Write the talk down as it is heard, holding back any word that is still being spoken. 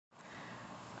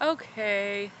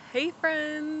Okay, hey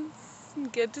friends,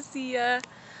 good to see ya.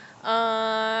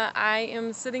 I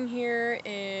am sitting here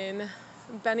in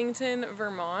Bennington,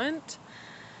 Vermont.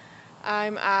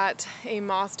 I'm at a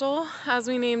mostel, as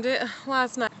we named it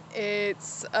last night.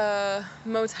 It's a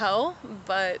motel,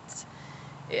 but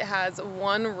it has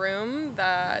one room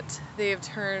that they've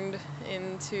turned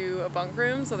into a bunk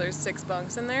room, so there's 6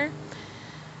 bunks in there.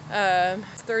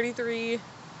 33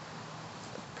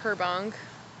 per bunk,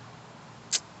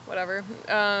 whatever.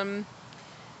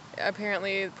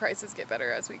 Apparently prices get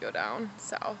better as we go down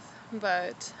south,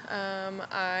 but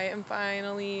I am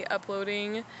finally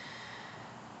uploading,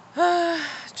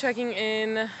 checking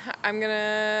in. I'm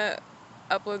gonna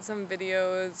upload some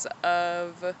videos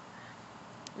of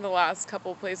the last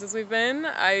couple places we've been.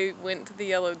 I went to the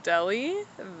Yellow Deli.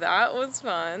 That was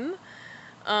fun.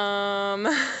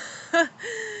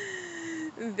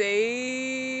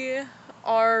 They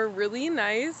are really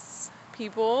nice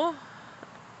people,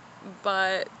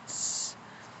 but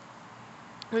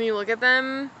when you look at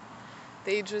them,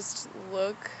 they just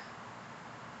look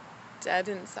dead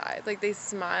inside. Like, they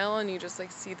smile and you just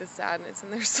like see the sadness in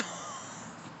their soul.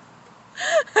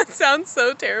 That sounds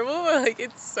so terrible, but like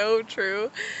it's so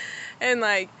true. And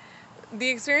like the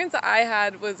experience that I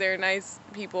had was they're nice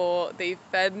people. They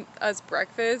fed us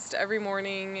breakfast every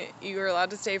morning. You were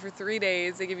allowed to stay for 3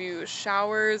 days. They give you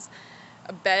showers,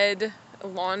 a bed,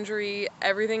 laundry.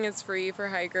 Everything is free for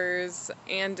hikers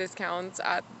and discounts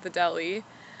at the deli.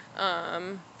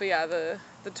 But yeah, the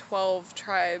 12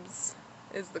 Tribes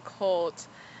is the cult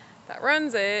that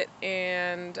runs it,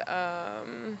 and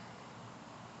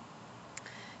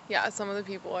yeah, some of the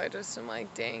people I just am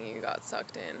like, dang, you got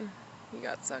sucked in. You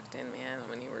got sucked in, man,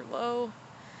 when you were low,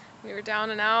 when you were down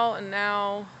and out, and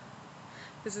now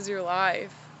this is your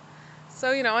life.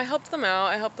 So, you know, I helped them out.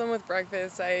 I helped them with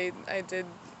breakfast. I did,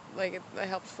 like, I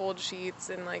helped fold sheets,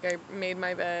 and like I made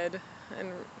my bed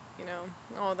and, you know,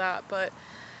 all that. But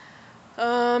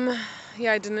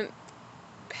yeah, I didn't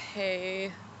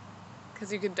pay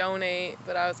because you could donate,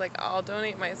 but I was like, I'll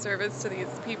donate my service to these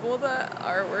people that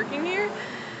are working here,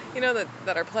 you know,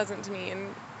 that are pleasant to me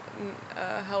and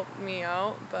help me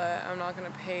out, but I'm not going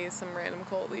to pay some random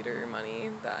cult leader money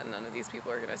that none of these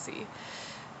people are going to see.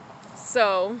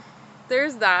 So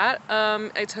there's that.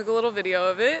 I took a little video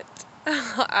of it.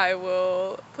 I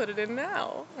will put it in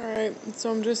now. Alright, so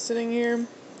I'm just sitting here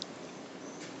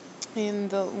in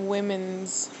the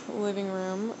women's living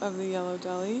room of the Yellow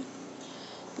Deli,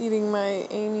 eating my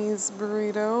Amy's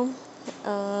burrito,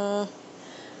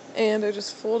 and I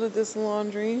just folded this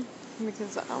laundry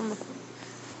because I'm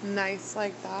nice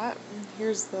like that.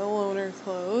 Here's the loaner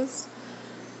clothes.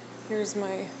 Here's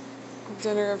my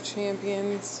dinner of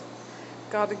champions.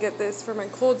 Got to get this for my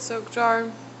cold soak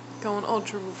jar. Going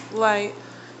ultra light,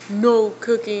 no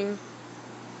cooking.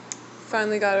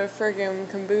 Finally got a friggin'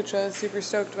 kombucha. Super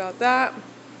stoked about that.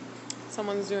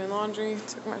 Someone's doing laundry.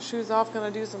 Took my shoes off. Gonna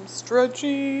do some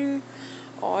stretching.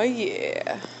 Oh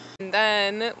yeah. And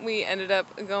then we ended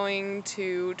up going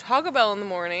to Taco Bell in the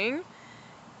morning.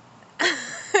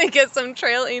 I get some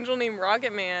trail angel named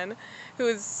Rocket Man, who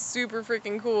is super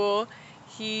freaking cool.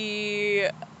 He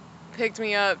picked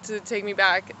me up to take me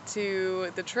back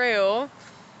to the trail,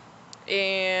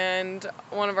 and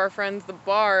one of our friends, the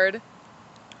Bard,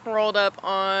 rolled up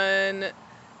on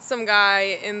some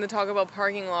guy in the Taco Bell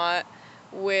parking lot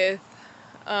with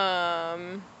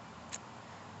who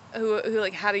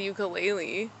like had a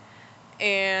ukulele,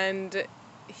 and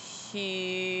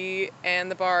he and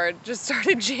the Bard just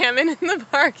started jamming in the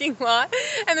parking lot,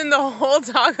 and then the whole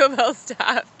Taco Bell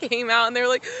staff came out and they were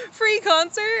like, free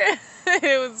concert.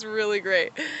 It was really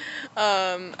great.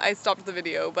 I stopped the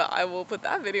video, but I will put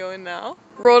that video in now.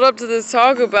 Rolled up to this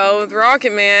Taco Bell with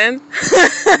Rocket Man.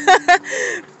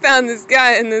 Found this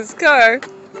guy in this car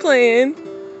playing.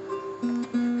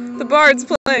 The Bard's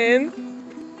playing.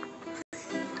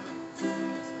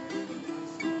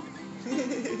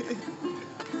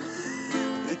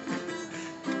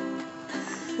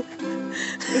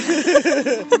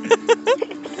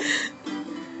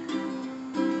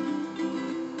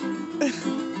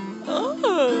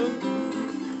 Oh.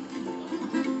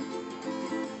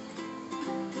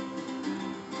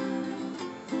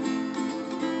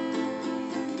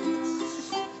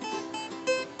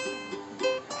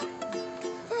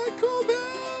 Taco Bell!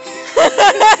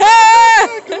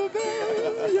 Taco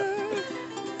Bell! Yeah!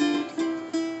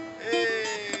 Hey!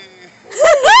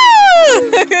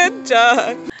 Good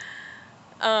job.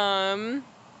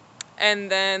 And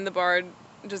then the Bard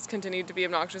just continued to be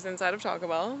obnoxious inside of Taco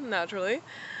Bell, naturally,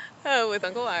 with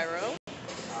Uncle Iroh.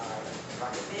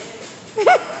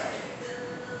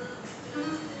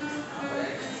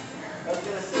 I was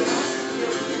gonna say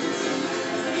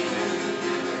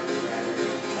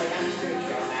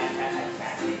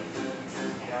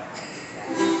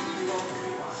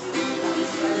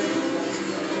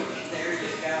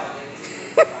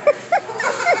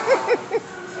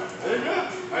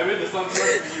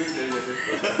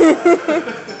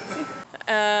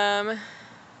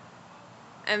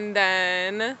And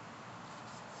then,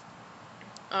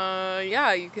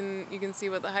 yeah, you can see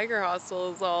what the hiker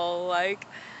hostel is all like.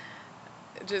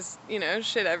 Just, you know,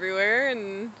 shit everywhere,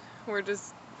 and we're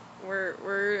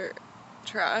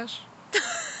trash.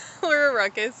 We're a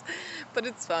ruckus, but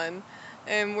it's fun,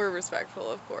 and we're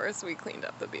respectful, of course. We cleaned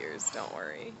up the beers, don't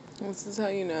worry. This is how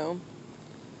you know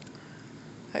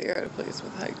that you're at a place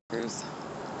with hikers.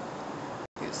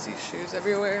 You see shoes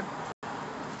everywhere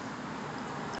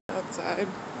outside,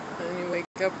 and then you wake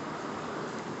up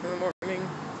in the morning.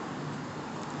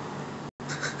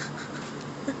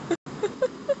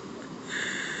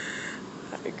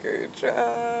 Hiker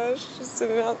trash. Just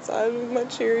sitting outside with my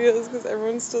Cheerios because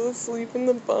everyone's still asleep in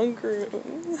the bunk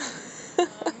room.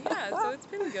 Yeah, so it's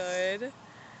been good.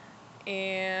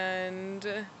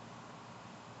 And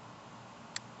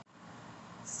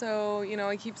so, you know,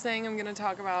 I keep saying I'm going to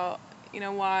talk about, you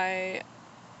know, why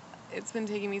it's been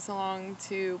taking me so long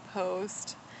to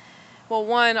post. Well,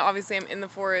 one, obviously I'm in the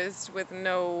forest with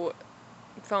no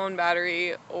phone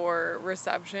battery or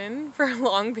reception for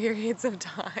long periods of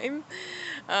time.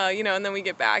 You know, and then we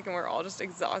get back and we're all just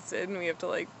exhausted and we have to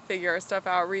like figure our stuff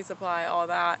out, resupply, all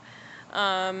that.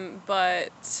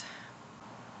 But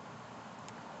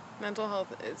mental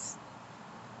health is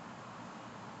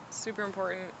super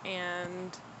important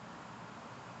and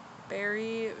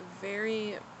very,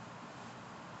 very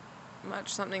much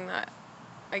something that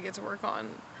I get to work on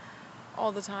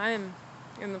all the time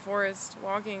in the forest,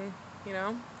 walking, you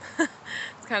know.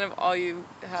 It's kind of all you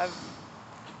have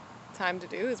time to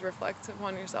do is reflect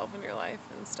upon yourself and your life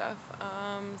and stuff.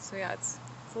 So yeah, it's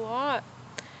a lot.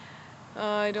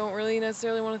 I don't really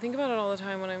necessarily want to think about it all the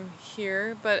time when I'm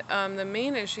here, but the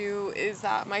main issue is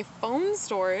that my phone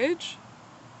storage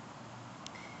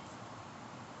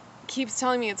keeps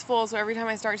telling me it's full, so every time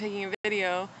I start taking a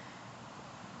video,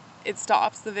 it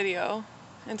stops the video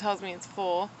and tells me it's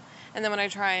full. And then when I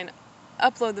try and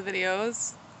upload the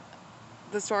videos,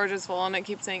 the storage is full and it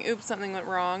keeps saying, oops, something went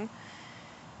wrong.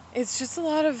 It's just a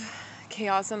lot of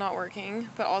chaos and not working,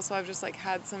 but also I've just like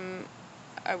had some,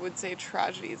 I would say,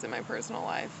 tragedies in my personal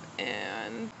life,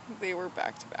 and they were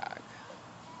back to back.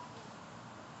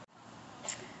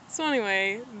 So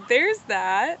anyway, there's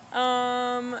that.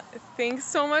 Thanks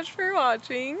so much for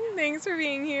watching. Thanks for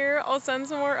being here. I'll send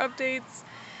some more updates,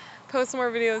 post some more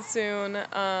videos soon.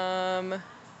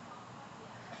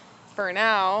 For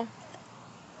now,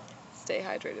 stay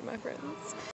hydrated, my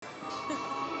friends.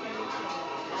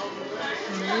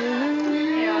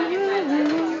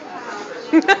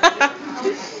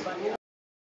 Yeah.